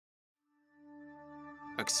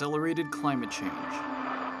Accelerated climate change,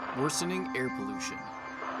 worsening air pollution.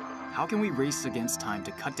 How can we race against time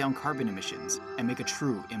to cut down carbon emissions and make a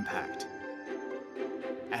true impact?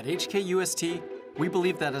 At HKUST, we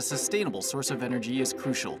believe that a sustainable source of energy is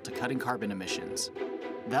crucial to cutting carbon emissions.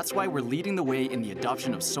 That's why we're leading the way in the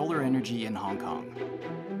adoption of solar energy in Hong Kong.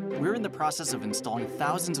 We're in the process of installing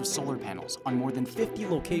thousands of solar panels on more than 50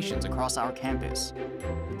 locations across our campus.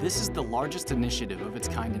 This is the largest initiative of its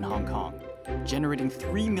kind in Hong Kong, generating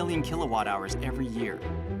 3 million kilowatt hours every year,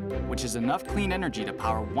 which is enough clean energy to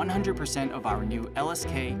power 100% of our new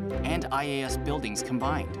LSK and IAS buildings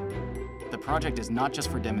combined. The project is not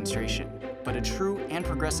just for demonstration, but a true and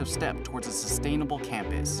progressive step towards a sustainable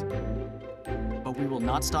campus. But we will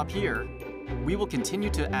not stop here. We will continue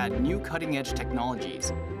to add new cutting-edge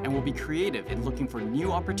technologies and will be creative in looking for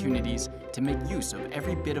new opportunities to make use of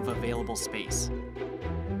every bit of available space.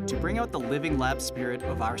 To bring out the living lab spirit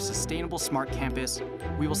of our sustainable smart campus,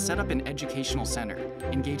 we will set up an educational center,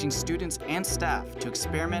 engaging students and staff to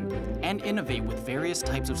experiment and innovate with various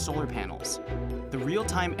types of solar panels. The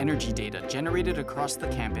real-time energy data generated across the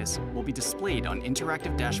campus will be displayed on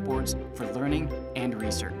interactive dashboards for learning and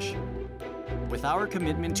research. With our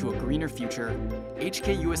commitment to a greener future,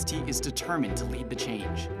 HKUST is determined to lead the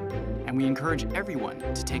change, and we encourage everyone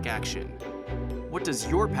to take action. What does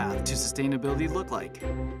your path to sustainability look like?